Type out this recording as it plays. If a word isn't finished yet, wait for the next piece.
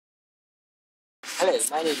Hello,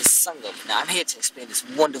 my name is Sangam. Now I'm here to explain this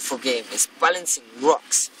wonderful game. It's balancing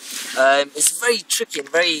rocks. It's a very tricky and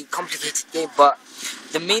very complicated game, but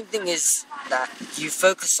the main thing is that you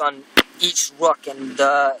focus on each rock and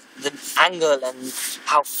the angle and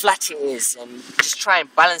how flat it is, and just try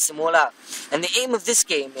and balance them all out. And the aim of this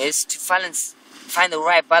game is to find the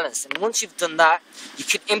right balance. And once you've done that, you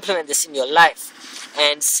can implement this in your life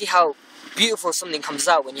and see how beautiful something comes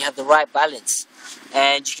out when you have the right balance.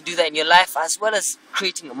 And you can do that in your life as well as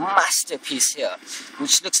creating a masterpiece here,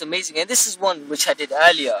 which looks amazing. And this is one which I did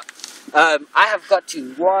earlier. I have got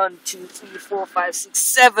to 1, 2, 3, 4, 5,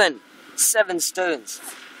 6, 7 stones,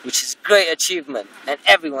 which is a great achievement, and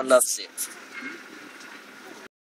everyone loves it.